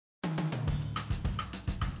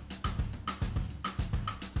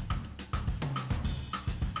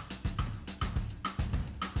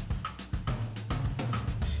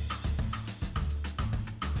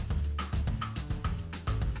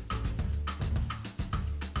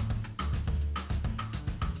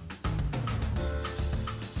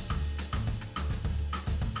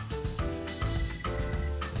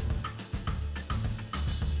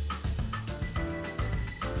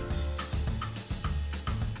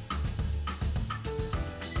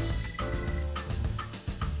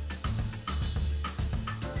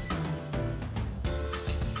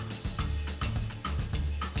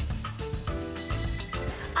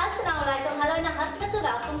Assalamualaikum, hallo en hartelijke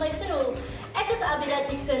welkom by Pro. Ek is Abidah,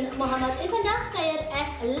 Dixon, Mohamed en vandag kuier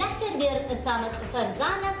ek lekker weer saam met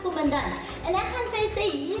Farzana, Kumandan. En ek gaan vir sê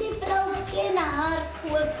hierdie vrou ken haar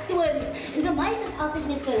kookstories. En vir my is dit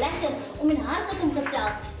altyd net so lekker om in haar te kom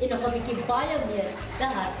gesels en nog 'n bietjie baie meer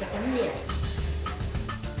te haar te kan leer.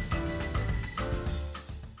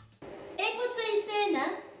 Ek moet vir julle sê, né?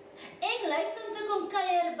 Ek lyk soms te kom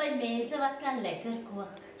kuier by mense wat kan lekker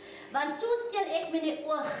kook. Want so stel ek my die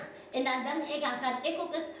oog en dan dink ek dan kan ek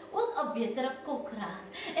ook 'n betere kok raak.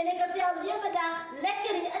 En ek kan selfs weer vandag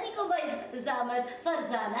lekker hier in die kombuis saam met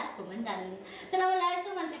Farzana, Kumandan.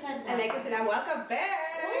 Assalamualaikum Auntie Farzana. Alaikum salam, welcome back.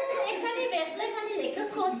 Ek kan nie wegbly van die lekker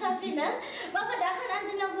kos af nie, né? Maar vandag gaan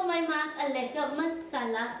Auntie nou vir my maak 'n lekker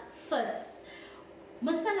masalla vis.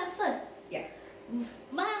 Masalla vis. Ja.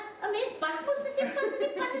 Maar 'n mens bak mos net die vis in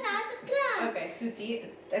die pan en dan is dit klaar. Okay, so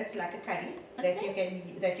it's like a curry that you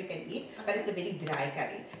can eat, but it's a very dry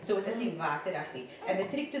curry. So it doesn't waterig nie. And the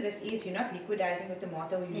trick to this is you're not liquidizing your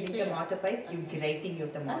tomato, you're using tomato paste, you're grating your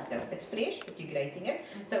tomato. It's fresh, but you're grating it.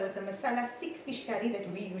 So it's a masala thick fish curry that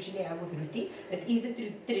we usually have with roti. It is a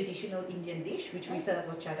traditional Indian dish, which we serve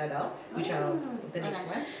with chadadal, which I'll put the next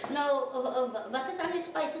one. Nou, wat is al die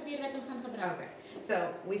spices hier wat ons gaan gebruik? Okay, so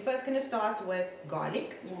we're first going to start with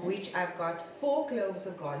garlic, which I've got 4 cloves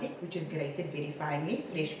of garlic, which is grated very finely,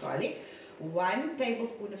 fresh garlic, 1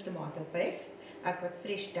 tablespoon of tomato paste, I've got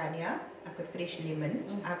fresh dhania, I've got fresh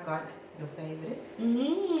lemon, I've got your favorite,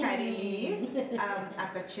 curry leaf,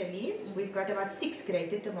 I've got chilies, we've got about 6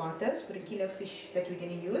 grated tomatoes for a kilo fish that we're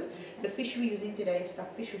going to use. The fish we're using today is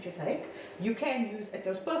stockfish, which is hake. You can use, it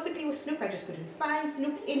goes perfectly with snoek, I just couldn't find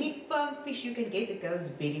snoek. Any firm fish you can get, it goes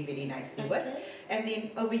very, very nicely with. And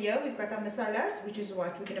then over here we've got our masalas, which is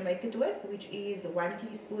what we're going to make it with, which is 1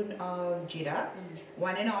 teaspoon of jeera,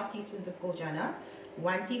 1.5 teaspoons of koljana,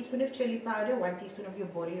 1 teaspoon of chili powder, 1 teaspoon of your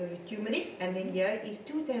bori or your turmeric, and then here is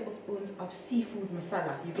 2 tablespoons of seafood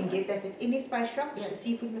masala. You can get that at any spice shop. It's a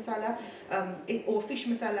seafood masala or fish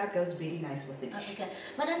masala, goes very nice with it. Okay.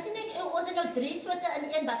 Maar dan sien ek ons het nou 3 soorte in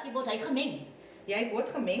een bakkie word hy gemeng. Ja, it wordt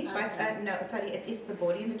gemengd, but no, sorry, it is the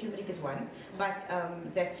bori and the turmeric is one, but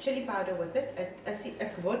that's chili powder with it.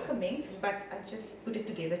 It wordt gemengd, but I just put it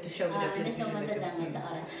together to show the difference.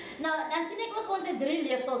 Nou, dan sien ek ook ons het 3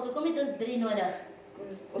 lepels. Hoekom het ons 3 nodig?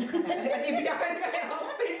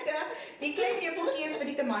 Die klein lepeltjie is vir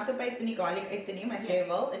die tomato paste en die garlic uit te neem as jy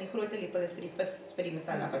wil, en die groot lepel is vir die vis, vir die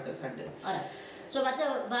masala wat ons gaan doen. So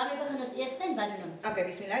waarmee begin ons eers en wat doen ons? Okay,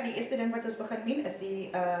 bismillah. Die eerste ding wat ons begin doen is die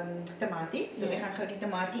tamatie. So ek gaan gou die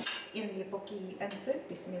tamatie 1 lepeltjie insit.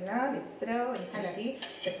 Bismillah, let's throw, and you can see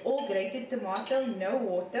it's all grated tomato, no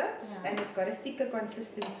water, and it's got a thicker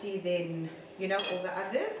consistency than all the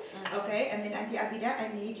others. Okay, and then Auntie Abidah,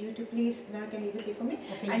 I need you to please, now can you leave it here for me?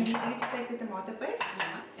 I need you to take the tomato paste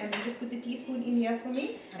and then just put a teaspoon in here for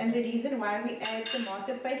me. And the reason why we add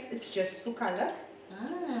tomato paste, it's just for color.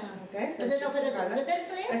 Okay, so is it for the donker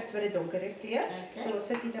kleur? Is vir die donkerder kleur. So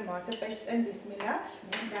sit die tomato paste in, bismillah.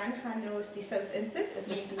 En dan gaan ons die sout insit.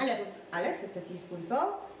 Alles, it's a teaspoon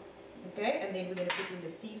salt. Okay, and then we're going to put in the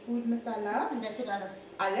seafood masala. And that's it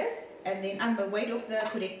Alles. And then I'm aware of the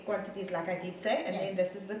correct quantities like I did say. And then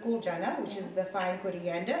this is the koljana, which is the fine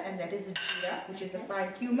coriander. And that is the jeera, which is the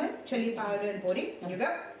fine cumin, chili powder and bori. And you go.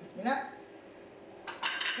 Bismillah.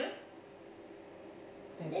 Okay.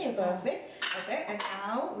 That's perfect. Okay, and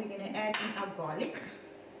now we're going to add in our garlic.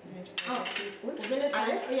 Just a teaspoon.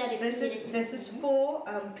 This is 4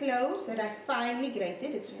 cloves that I finely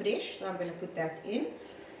grated. It's fresh, so I'm going to put that in.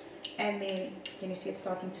 And then, can you see it's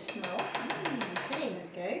starting to smell?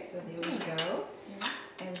 Okay, so there we go.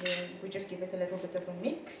 And then we just give it a little bit of a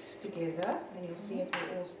mix together, and you'll see it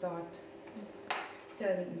will all start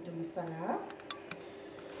turning into masala.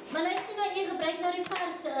 Maar nou ek sien nou jy gebruik nou die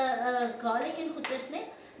vars garlic en goeders, né?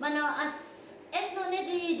 Maar nou as ek nou net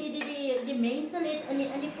die mengsel het in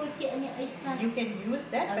die potjie in die yskas. You can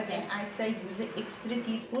use that, but then I'd say use an extra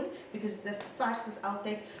teaspoon because the farce is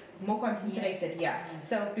altyd more concentrated.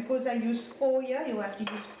 So because I used 4 here, you'll have to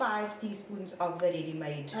use 5 teaspoons of the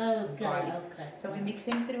ready-made garlic. So we mix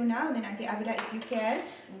them through now, and then Auntie Abidah, if you can,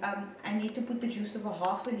 I need to put the juice of a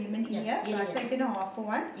half a lemon in here. So I've taken a half of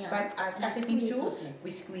one, but I've cut it in 2.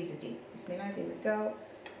 We squeeze it in. Bismillah, there we go.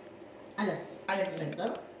 Alles in.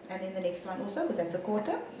 And then the next one also, because that's a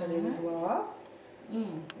quarter. So then we do a half.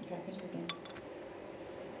 Okay, I think we can.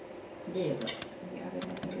 There you go. I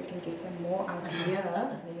think we can get some more out here.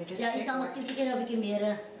 Then we just ek sal miskien seker 'n bietjie meer.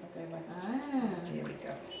 Okay, but there we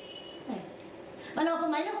go. Maar nou vir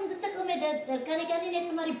my nog om te sukkel met dit, kan ek nie net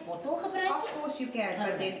sommer die bottel gebruik? Of course you can,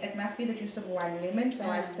 but then it must be the juice of 1 lemon. So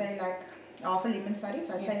I'd say like half a lemon, sorry.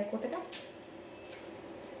 So I'd say a quarter cup.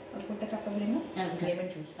 I'll put a cup of lemon. Lemon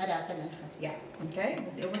juice. Yeah, okay.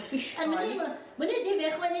 It was fish garlic. Wanneer die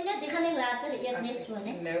weggooi nie, die gaan ek later eet net so,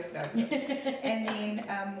 né? No problem. And then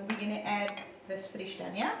we're going to add this fresh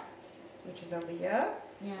dhania, which is over here.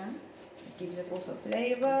 Ja. It gives it also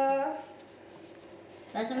flavor.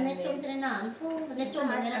 Laat hom net so omtrent 'n handvol, net so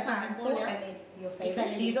minder as 'n handvol, ja. And then your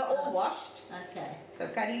favorite. These are all washed. Okay. So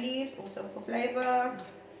curry leaves also for flavor.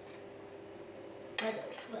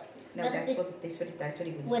 No, that's for the taste for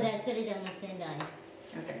the good. What that's for the dinner sendai.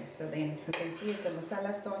 Okay, so then you can see it's a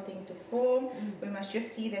masala starting to form. We must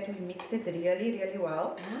just see that we mix it really, really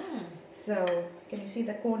well. So, can you see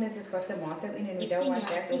the corners has got tomato in and we don't want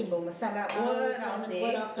that also masala oral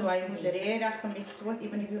say. So I moet reg gemix word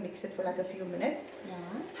even if you mix it for like a few minutes.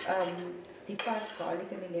 The first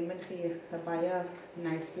garlic and the lemon gee 'n baie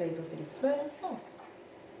nice flavor for the fish.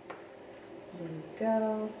 There we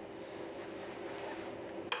go.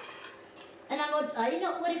 En dan word hy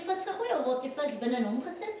nou oor die vis gegooi of word die vis binne in hom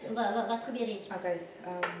gesit? Wat gebeur hier? Okay,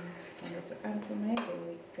 and it's on for me. There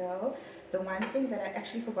we go. The one thing that I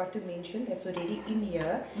actually forgot to mention that's already in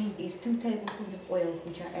here is 2 tablespoons of oil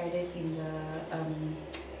which are added in the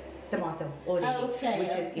tomato already,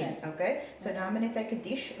 which is in. Okay, so now I'm going to take a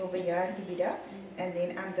dish over here in Abidah, and then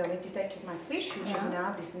I'm going to take my fish, which is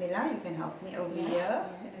now Bismillah. You can help me over here.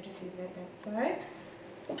 I'll just leave that side.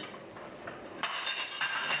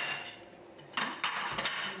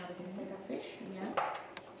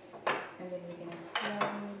 And then we're going to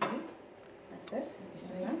slowly, like this,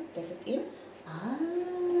 get it in.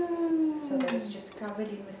 So that it's just covered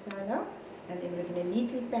in masala. And then we're going to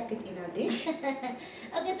neatly pack it in our dish.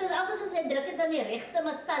 Okay, so as ons sê druk dit dan die regte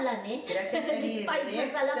masala, né? Die spice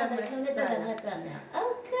masala, maar dis nog net 'n ding is dan.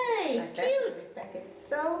 Okay, cute. Pack it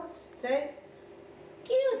so straight.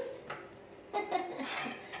 Cute.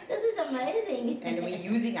 This is amazing. And we're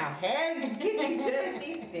using our hands, getting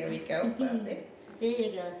dirty. There we go, perfect. There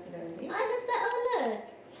you go. Dis die oulik.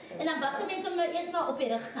 En dan bak mense hom nou eers maar op die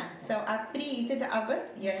rugkant. So I've preheated the oven.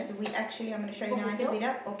 Yes, we actually, I'm going to show you now a bit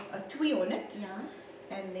of a 2 on it.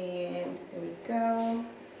 Yeah. And then, there we go.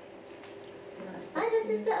 This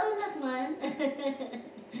is the oulik man.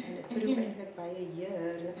 En dit proe eintlik baie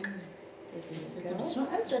heerlik. Dit is so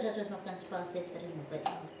aan sodat dit nog kan spaar sit vir die nog by.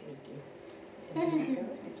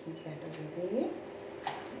 Let's move that over there.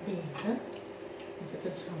 There. En sit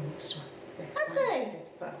dit so so. That's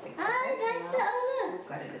perfect. That's the oulik. We've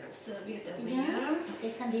got a little serviette over here.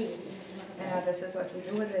 Ek kan die. And now this is what we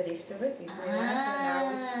do with the rest of it. So now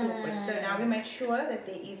we scoop it. So now we make sure that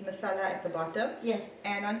there is masala at the bottom. Yes.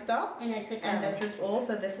 And on top. And this is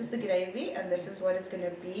also, this is the gravy and this is what it's going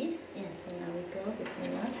to be. Yes. So now we go,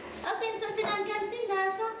 Bismillah. Okay, so as jy dan kan sien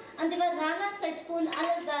daarso, aan die Farzana, sy spoon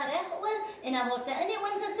alles daar reg oor en dan word hy in die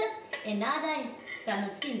oond gesit en na daai kan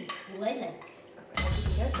ons sien hoe hy lyk.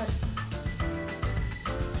 Okay,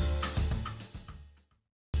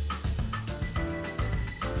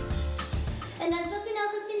 en dan was jy nou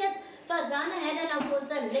gesien het Farzana het dan nou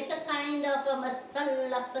ons 'n lekker kind of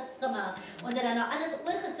masalla vis gemaak. Ons het dan nou alles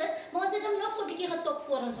oorgesit, maar ons het hom nog so 'n bietjie getop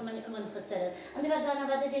voor ons om in die oond gesit het. En die Farzana,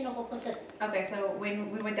 wat het jy nog opgesit? Okay, so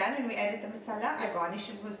when we were done and we added the masala, I garnished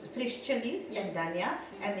it with fresh chilies and dhania,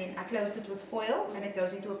 and then I closed it with foil, and it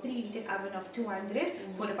goes into a preheated oven of 200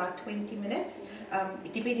 for about 20 minutes,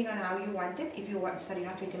 depending on how you want it. If you want, sorry,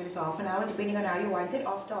 not 20 minutes, half an hour, depending on how you want it.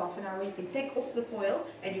 After half an hour, you can take off the foil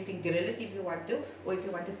and you can grill it if you want to, or if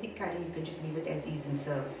you want a thick curry, you can just leave it as is and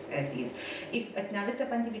serve as is. If another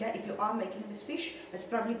tip on Abidah, if you are making this fish, it's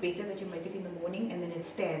probably better that you make it in the morning and then it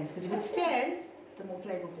stands, because if it stands, the more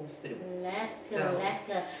flavor pulls through. Lekker,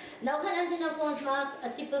 lekker. Nou gaan Auntie nou vir ons maak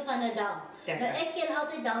 'n tipe van 'n dal. Nou ek ken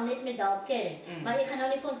altyd dal net met dal curry, maar jy gaan nou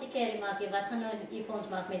nie vir ons die curry maak nie. Wat gaan nou jy vir ons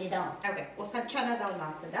maak met die dal? Okay, ons gaan chana dal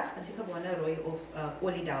maak vandag. As jy gewone rooi of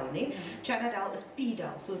olie dal nie. Chana dal is pea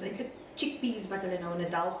dal. So is eintlik chickpeas wat hulle nou in 'n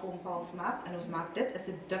dalvorm pals maak, en ons maak dit as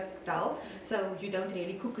 'n dik dal. So you don't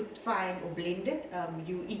really cook it fine or blend it.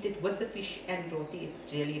 You eat it with the fish and roti. It's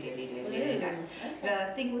really nice.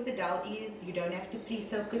 The thing with the dal is you don't have to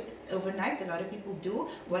pre-soak it overnight. A lot of people do.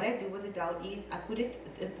 What I do with the dal is I put it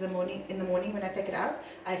in the morning when I take it out,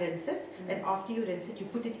 I rinse it, and after you rinse it, you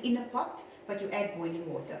put it in a pot, but you add boiling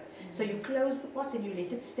water. So you close the pot and you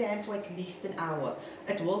let it stand for at least an hour.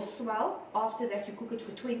 It will swell. After that, you cook it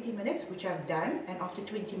for 20 minutes, which I've done, and after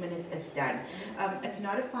 20 minutes, it's done. It's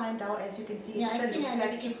not a fine dal, as you can see. It still looks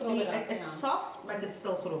like chickpea. It's soft. but it's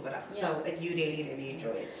still groverig. So you really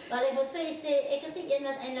enjoy it. Maar ik moet vir jou sê, ek is die een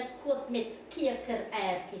wat eintlik kook met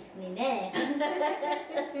kekerertjies nie, né?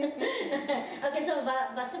 Okay, so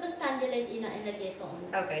wat se bestanddele het u nou eintlik hier vir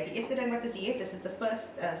ons? Okay, die eerste ding wat ons hier het, this is the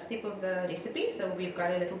first step of the recipe. So we've got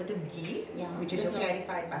a little bit of ghee, which is your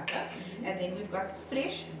clarified butter. And then we've got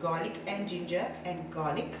fresh garlic and ginger and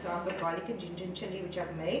garlic. So I've got garlic and ginger and chili which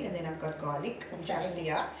I've made, and then I've got garlic which I've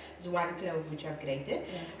there's 1 clove which I've grated,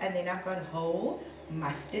 and then I've got whole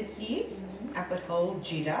mustard seeds, I've got whole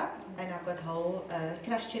jeera, and I've got whole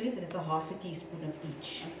crushed chilies, and it's a half a teaspoon of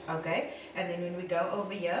each. Okay, and then when we go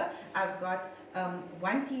over here, I've got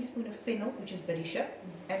 1 teaspoon of fennel, which is biriship,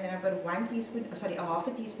 and then I've got a half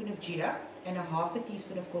a teaspoon of jeera and a half a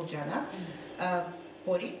teaspoon of koljana.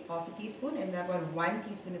 Pori, half a teaspoon, and I've got 1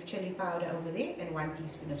 teaspoon of chili powder over there and 1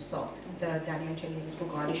 teaspoon of salt. The dhania and chilies is for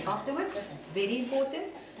garnish afterwards. Very important.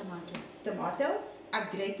 Tomato. I've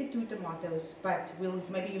grated 2 tomatoes, but we'll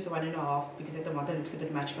maybe use 1.5 because the tomato looks a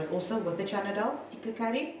bit much. But also with the chana dal, thicker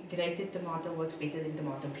curry, grated tomato works better than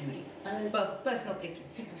tomato puree. Personal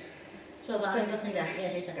preference. So let's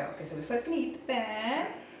go. Okay, so we're first going to heat the pan,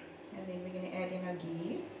 and then we're going to add in our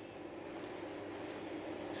ghee.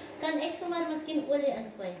 Kan ek sommer miskien olie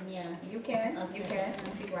ingooi? Nee. You can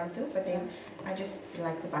if you want to, but then I just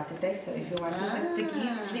like the butter taste. So if you want to, the ghee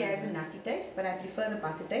usually has a nutty taste, but I prefer the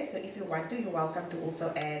butter taste. So if you want to, you're welcome to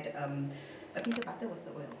also add a piece of butter with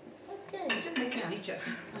the oil. Okay. It just makes it richer.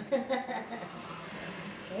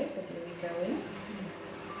 Okay, so here we go in.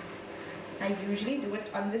 I usually do it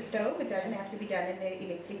on the stove. It doesn't have to be done in the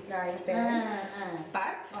electric frying pan.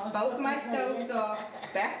 But both my stoves are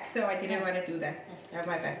back, so I didn't want to do that. I have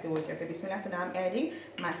my back towards you. Okay, bismillah. So now I'm adding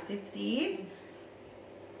mustard seeds,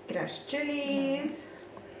 crushed chilies,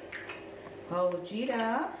 whole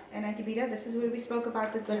jeera, and Abidah, this is where we spoke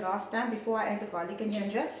about it the last time before I add the garlic and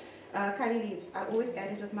ginger. Curry leaves. I always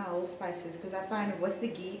add it with my whole spices because I find with the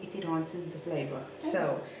ghee it enhances the flavor.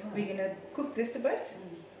 So we're gonna cook this a bit.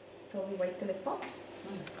 Till we wait till it pops,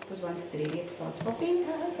 because once it's ready it starts popping,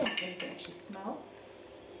 and you can actually smell.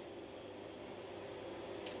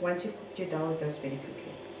 Once you've cooked your dal, it goes very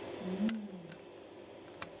quickly.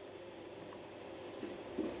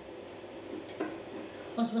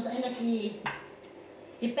 Ons was eintlik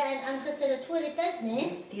die pan aangesit het voor die tyd,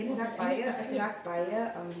 né? Het raak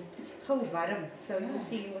baie gou warm. So you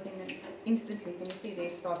see instantly, can you see there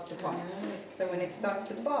it starts to pop. So when it starts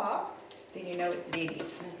to pop, then you know it's ready.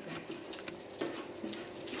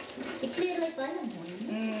 It clearly like fun.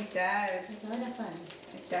 It does. It's a lot of fun.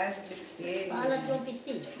 It does. It looks very All the clumpy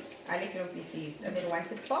seeds. I like clumpy seeds. And then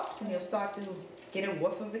once it pops, and you'll start to get a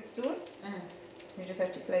whiff of it soon. You just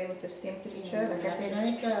have to play with this temperature. Like I said,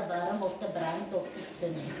 warm of the brand of iets te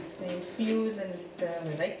doen. They infuse and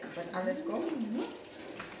rake when alles go.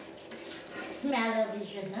 Smell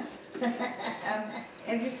vision,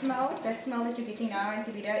 Every smell, that smell that you're getting now in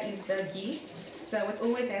Abidah is the ghee. So it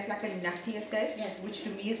always has like a nuttier taste, which to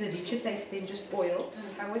me is a richer taste than just oil.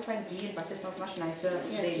 I always find ghee and butter smells much nicer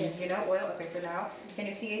than, you know, oil. Okay, so now, can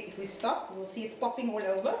you see it? If we stop, we'll see it's popping all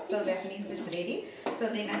over. So that means it's ready. So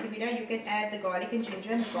then Abidah, you can add the garlic and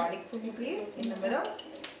ginger and the garlic for me, please, in the middle.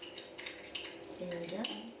 There we go.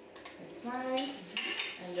 That's fine.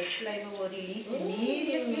 And the flavor will release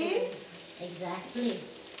immediately. Exactly.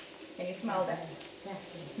 Can you smell that?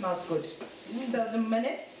 Exactly. It smells good. So the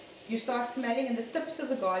minute you start smelling and the tips of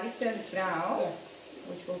the garlic turns brown,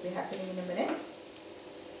 which will be happening in a minute.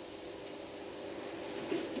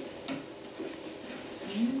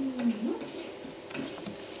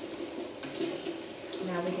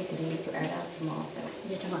 Now we get ready to add our tomato.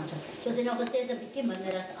 The tomato. So you know, because it's a bit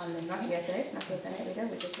minder as all the Not yet, right? Not yet, Abidah.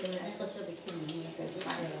 We're just doing I thought so bit minder. That's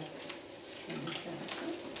fine.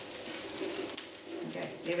 Okay,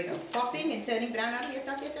 there we go. Popping and turning brown out here,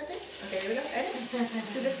 not yet, okay? Okay, there we go. Add it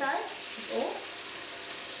to the side. That's all.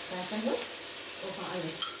 That's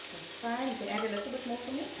fine. You can add a little bit more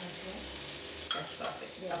for me. Okay. That's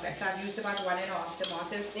perfect. Okay, so I've used about 1.5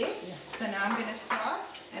 tomatoes there. So now I'm going to start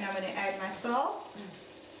and I'm going to add my salt.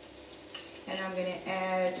 And I'm going to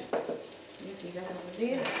add, just leave that over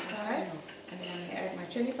there. Alright. And then I'm going to add my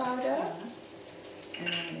chili powder. And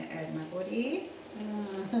I'm going to add my body. And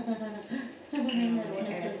I'm going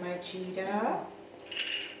to add my jeera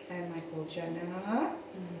and my koljana.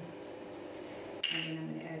 And then I'm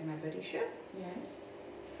going to add my biriship. Yes.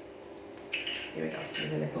 There we go.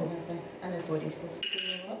 There's a little body still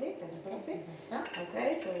sticking in there. That's perfect. Okay,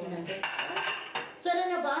 so once that's So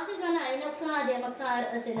dan nou basis wanneer hy nou klaar die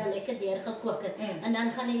mekaar is en nou lekker deurgekook het. En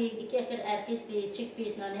dan gaan die kekerertjies, die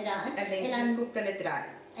chickpeas nou net daarin. And then just cook till it dry.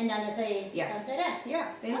 En dan is hy dan sy reg.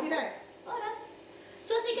 Yeah, then it's dry. Alright.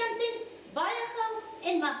 Soos jy kan sien, baie gou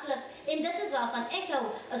en maklik. En dit is waarvan ek hou,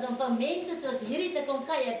 is om vir mense soos hierdie te kom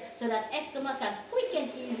kuier, sodat ek sommer kan quick and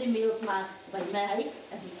easy meals maak by my huis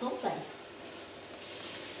in die kombuis.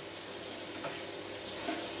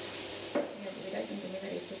 Ja, ek kan doen die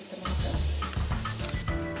resepte te maak.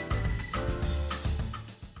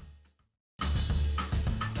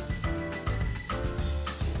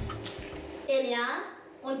 En ja,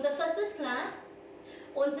 onze vis is klaar,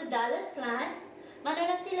 onze dal is klaar, maar nou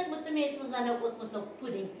natuurlijk moet de mens dan ook nog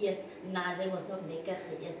pudding eten, na zij was nog lekker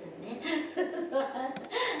gegeten, nee?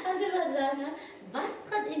 En de Farzana, wat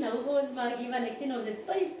gaat je nou gewoon maken? Want ik zie nog de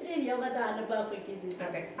pastry en heel wat andere paprikjes is.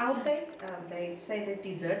 Okay, altijd, they say that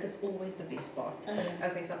dessert is always the best part.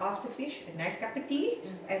 Okay, so after fish, a nice cup of tea,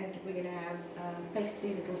 and we're gonna have pastry,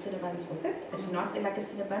 little cinnamons with it. It's not like a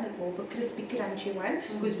cinnamon, it's more of a crispy, crunchy one,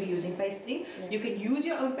 because we're using pastry. You can use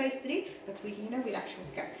your own pastry, but we like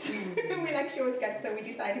shortcuts. We like shortcuts, so we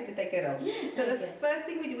decided to take a roll. So the first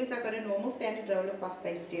thing we do is I've got a normal standard roll of puff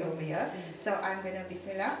pastry over here. So I'm gonna,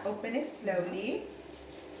 bismillah, open it slowly.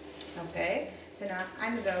 Okay, so now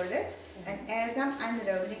unroll it, and as I'm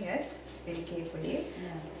unrolling it, very carefully,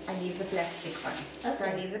 I leave the plastic on. Okay. So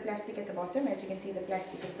I leave the plastic at the bottom. As you can see, the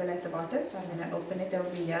plastic is still at the bottom. So I'm going to open it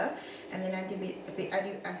over here, and then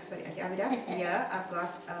Abidah, here I've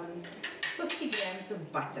got 50 grams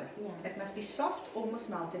of butter. It must be soft, almost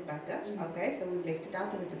melted butter. Okay, so we've left it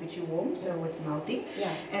out and it's a bit too warm, so it's melting.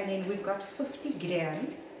 And then we've got 50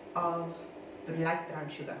 grams of light brown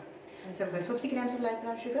sugar. So we've got 50 grams of light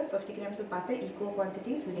brown sugar, 50 grams of butter, equal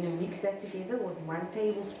quantities. We're going to mix that together with 1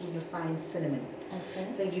 tablespoon of fine cinnamon.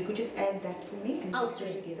 Okay. So you could just add that for me and mix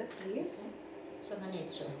it together, please. So net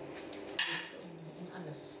so. En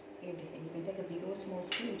alles. Everything. You can take a big or small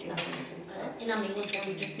spoon, whichever one you prefer. And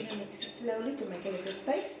we're just going to mix it slowly to make a little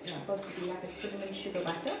paste. It's supposed to be like a cinnamon sugar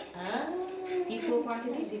butter. Equal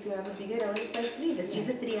quantities. If you have a bigger roll of pastry, this is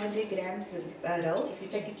a 300 grams roll. If you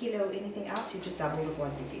take a kilo or anything else, you just double the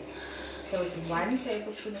quantities. So it's 1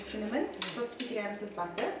 tablespoon of cinnamon, 50 grams of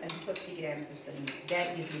butter, and 50 grams of cinnamon.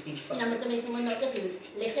 That is looking perfect. En dan moet de mensen maar nog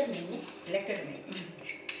lekker mee, hè? Lekker mee.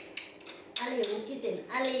 Alle hoekjes en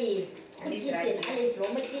alle koekjes en alle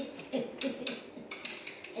blommetjes.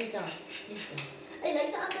 En dan. Hey,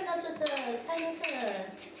 lijkt me amper nou zoals kind of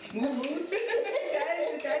mousse.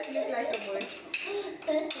 It does look like a mousse.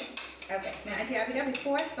 Okay, now Abidah,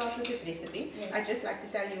 before I start with this recipe, I'd just like to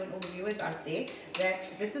tell you and all the viewers out there that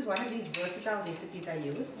this is one of these versatile recipes I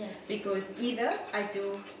use because either I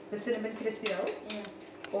do the cinnamon crispy rolls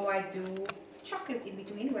or I do chocolate in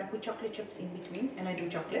between, where I put chocolate chips in between and I do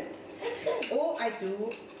chocolate. Or I do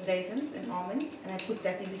raisins and almonds and I put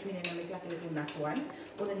that in between and I make like a little nut one.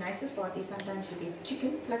 Or the nicest part is sometimes you get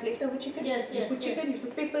chicken, like leftover chicken. You put chicken, you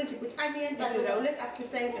put peppers, you put onion, and you roll it up the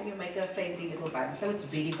same and you make a savory little bun. So it's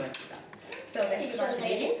very versatile. So that's about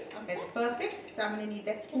ready. That's perfect. So I'm going to need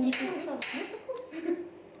that spoon. Yes, of course.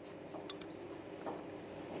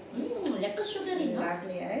 Lekker sugary.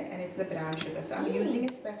 Lovely, eh? And it's the brown sugar. So I'm using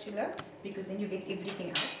a spatula because then you get everything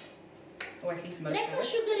out. Or at least most lekker of it.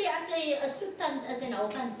 sugary as jy 'n soet tand is en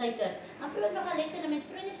hou van suiker. Dan probeer nog 'n lekker mens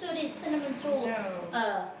probeer nie so die cinnamon so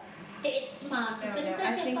dit maak.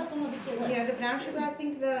 Yeah, the brown sugar, I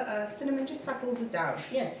think the cinnamon just suckles it down.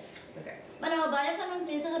 Yes. Okay. Maar nou baie van ons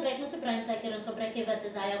mense gebruik nou so bruin suiker en so gebruik jy wat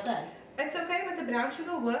is hy okay? It's okay, but the brown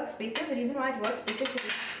sugar works better. The reason why it works better is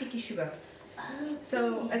it's sticky sugar.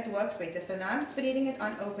 So it works better. So now I'm spreading it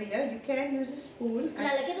on over here. You can use a spoon.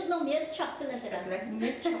 Nou, ek het dit nog meer chocolate eraf. Ek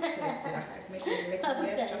meer chocolate eraf. Ek maak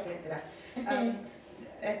meer chocolate eraf.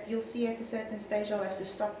 You'll see at a certain stage I'll have to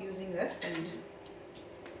stop using this and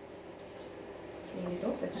clean it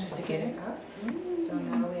off. That's just to get it out. So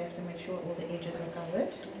now we have to make sure all the edges are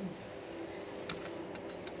covered.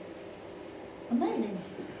 Amazing.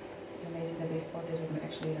 Amazing. The best part is when we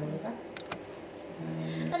actually roll it up.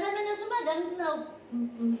 En dan ben je zomaar dan nou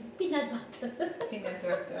peanut butter. Peanut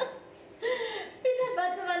butter. Peanut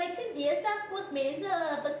butter, want ik zie deesdae kook mense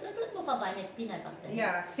verskriklik nogal baie met peanut butter.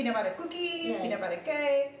 Yeah, peanut butter cookies, peanut butter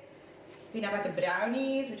cake, peanut butter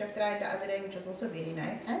brownies, which I've tried the other day, which was also very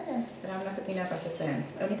nice. But I'm not a peanut butter fan.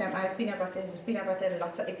 Only time I have peanut butter is peanut butter,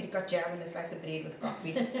 lots of apricot jam and a slice of bread with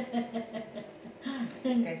coffee.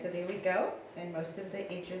 Okay, so there we go. And most of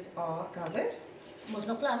the edges are covered. Moes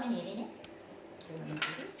nog klaar met hierdie, né?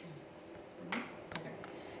 Okay.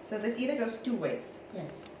 So this either goes 2 ways.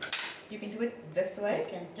 Yes. You can do it this way,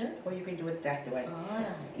 or you can do it that way.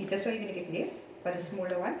 This way you're going to get less, but a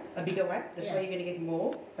smaller one, a bigger one. This way you're going to get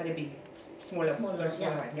more, but a smaller one.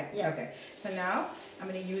 Yeah. Yes. Okay. So now I'm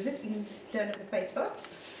going to use it in turn of the paper.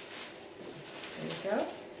 There we go.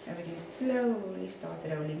 And we're going to slowly start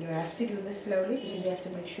rolling. You have to do this slowly because you have to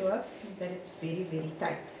make sure that it's very, very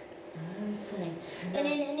tight. Okay.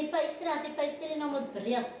 En die pastry, as die pastry nou moet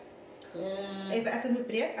breek. As it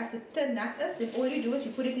break, as it te nat is, then all you do is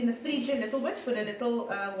you put it in the fridge a little bit for a little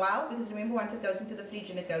while, because remember once it goes into the fridge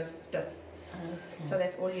and it goes stiff. Okay. So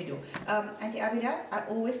that's all you do. Auntie Abidah, I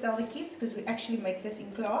always tell the kids, because we actually make this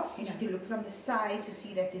in class, you need to look from the side to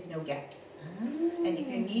see that there's no gaps. And if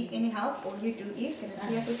you need any help, all you do is, can I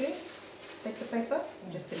see it again? Take the paper,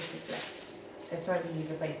 just press it flat. That's why we leave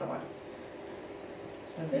the paper on.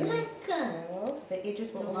 So Lekker. the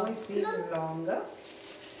edges will always be longer.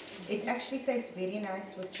 It actually tastes very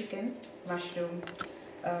nice with chicken, mushroom,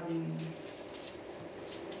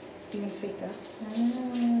 even feta.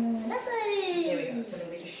 That's nice. There we go. So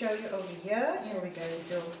let me just show you over here. So we're going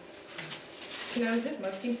to close it.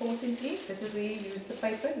 Most importantly, this is where you use the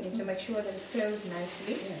paper. You need to make sure that it's closed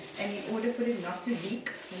nicely. And in order for it not to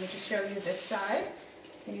leak, let me just show you this side.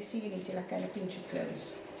 Can you see you need to like kind of pinch it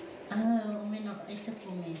close. Om jy nog uit te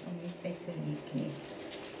kom hê. Om nie uit te leak nie.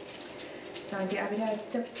 So the Abidah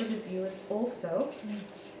tip for the viewers also,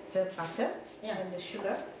 the butter and the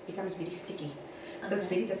sugar becomes very sticky. So it's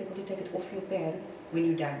very difficult to take it off your pan when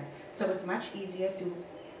you're done. So it's much easier to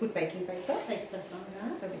put baking paper.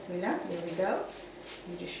 So bismillah, there we go. Let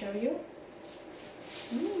me just show you.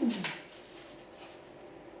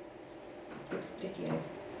 Looks pretty, eh?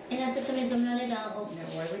 En as ek hom net nou net daarop. Now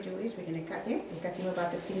what we do is we're going to cut him. We cut him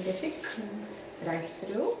about a finger thick, right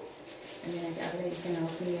through. And then Abidah, you can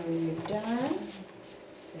help me when you're done.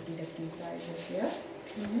 Taking different sizes here.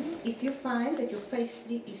 If you find that your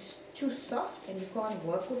pastry is too soft and you can't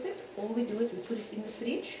work with it, all we do is we put it in the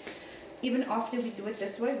fridge. Even after we do it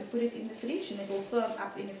this way, we put it in the fridge and it will firm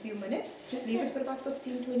up in a few minutes. Just leave it for about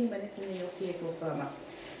 15-20 minutes and then you'll see it will firm up.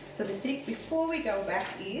 So the trick before we go back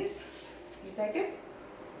is, you take it,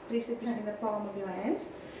 place it in the palm of your hands,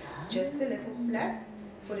 just a little flat,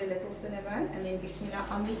 put a little cinnamon, and then bismillah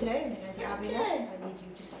on the tray, and then Abidah, I need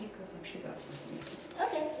you to sprinkle some sugar.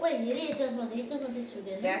 Okay, wait, hier is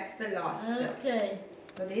sugar. That's the last step. Okay.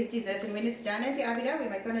 So there's dessert, and when it's done, Auntie Abidah, we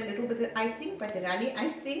make on a little bit of icing, but runny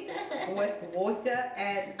icing with water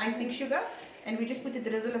and icing sugar, and we just put a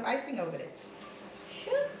drizzle of icing over it.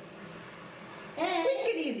 Quick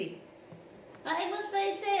and easy. Maar ek moet vir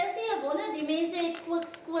jy sê, as jy wonder, die mense het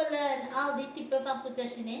kookskole en al die tipe van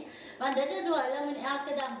goeders nie, want dit is hoe hulle moet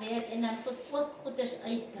elke dag werk en dan ook goeders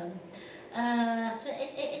uitdink. So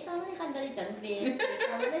ek sal nie gaan by die ding werk, ek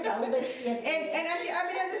sal net hou by die eet. And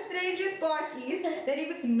Abidah, the strangest part is that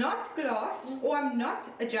if it's not class, or I'm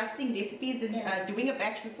not adjusting recipes and doing a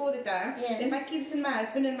batch before the time, then my kids and my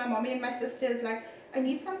husband and my mommy and my sister is like, I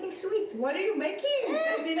need something sweet. What are you making?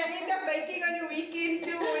 And then I end up baking on a weekend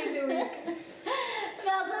too in the week.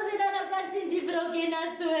 Wel, soos jy dan ook kan sien, die vrou ken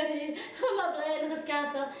haar storie. Maar bly en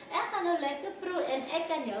geskakel. Ek gaan nou lekker proe en ek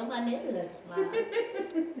kan jou maar net lus maak.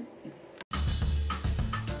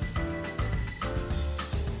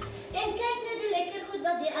 En kyk net die lekker goed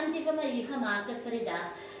wat die auntie vir my hier gemaak het vir die dag.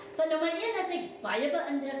 Van nommer 1 is ek baie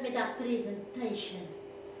beïndruk met haar presentation.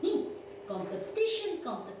 Competition.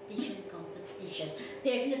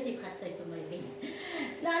 Definitief gaat sy vir my wen.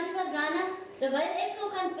 Nou, auntie Farzana, terwyl ek gou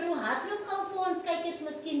gaan proe, hardloop gou vir ons kykers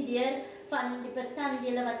miskien deur van die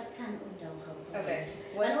bestanddele wat ek kan onthou gou. Okay.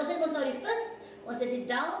 Want ons het mos nou die vis, ons het die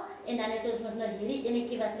dal en dan het ons mos nou hierdie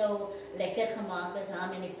enetjie wat nou lekker gemaak is,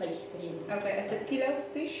 saam met die pastry. Okay, it's a kilo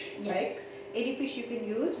fish, right? Any fish you can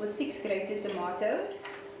use with 6 grated tomatoes,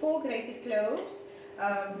 4 grated cloves.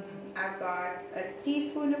 I've got a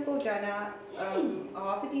teaspoon of Farzana,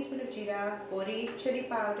 half a teaspoon of jeera, bori, chili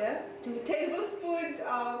powder, 2 tablespoons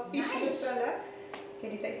of fish masalla.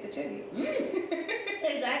 Can you taste the chili?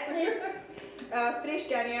 Exactly. Fresh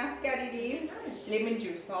dhania, curry leaves, lemon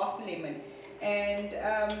juice, half lemon. And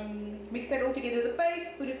mix that all together with the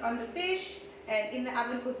paste, put it on the fish, and in the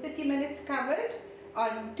oven for 30 minutes covered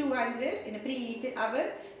on 200 in a preheated oven.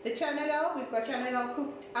 The chana dal, we've got chana dal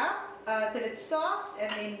cooked up till it's soft, and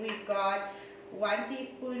then we've got 1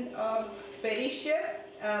 teaspoon of beriship,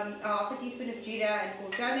 half a teaspoon of jeera and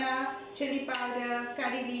Farzana, chili powder,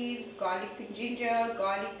 curry leaves, garlic and ginger,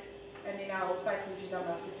 garlic, and then our spices, which is our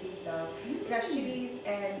mustard seeds, our crushed chilies,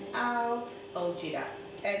 and our old jeera.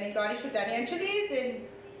 And then garnish with dhania and chilies, and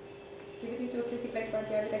give it into a pretty plate for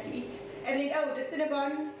Abidah to eat. And then, the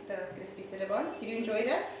cinnabons, the crispy cinnabons. Did you enjoy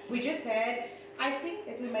that? We just had icing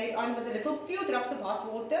that we made on with a few drops of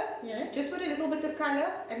hot water, just for a little bit of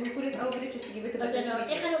color, and we put it over it just to give it a bit of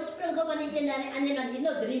sweetness. Ek gaan nou spring gou van die een na die ander, dan is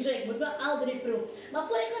nou 3, so ek moet maar al 3 proe. Maar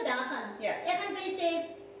voor ek daar gaan, ek gaan vir jy sê,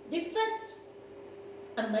 die vis,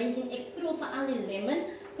 amazing, ek proe vir al die lemon,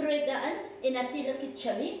 prooi daarin en natuurlijk die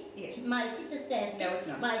chili. Yes. Maar is niet te sterk. No, it's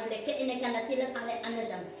not. Maar is lekker en ik kan natuurlijk allerlei andere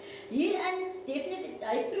jam. Hierin definitief,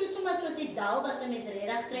 hy proe soms soos die daal wat 'n mens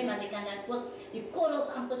reg kry, maar jy kan dan ook die korrels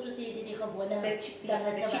amper soos die gewone The chickpeas, dan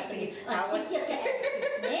is the wat chickpeas. Ek het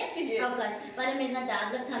geëet, né? Yes. Okay, maar 'n mens dan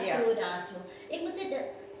dadelik kan Ja. proe daarso. Ek moet sê dit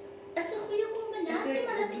is 'n goeie kombinasie, Is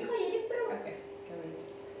maar it- laat ek gou hierdie proe. Okay, go ahead.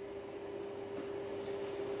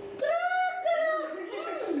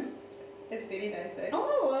 It's very nice, eh?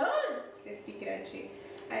 Oh, wow. Crispy, crunchy.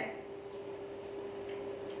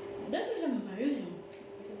 This is amazing.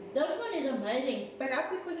 This one is amazing. But how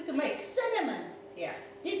quick was it to make? Cinnamon. Yeah.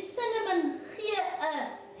 Die cinnamon gee 'n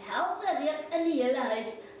helse reuk in die hele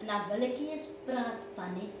huis en dan wil ek nie eens praat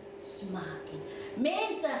van die smaakie.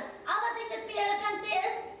 Mense, al wat ek net vir julle kan sê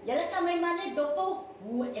is, julle kan my man net dophou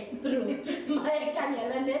hoe ek proe, maar ek kan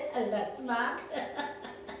julle net alles smaak.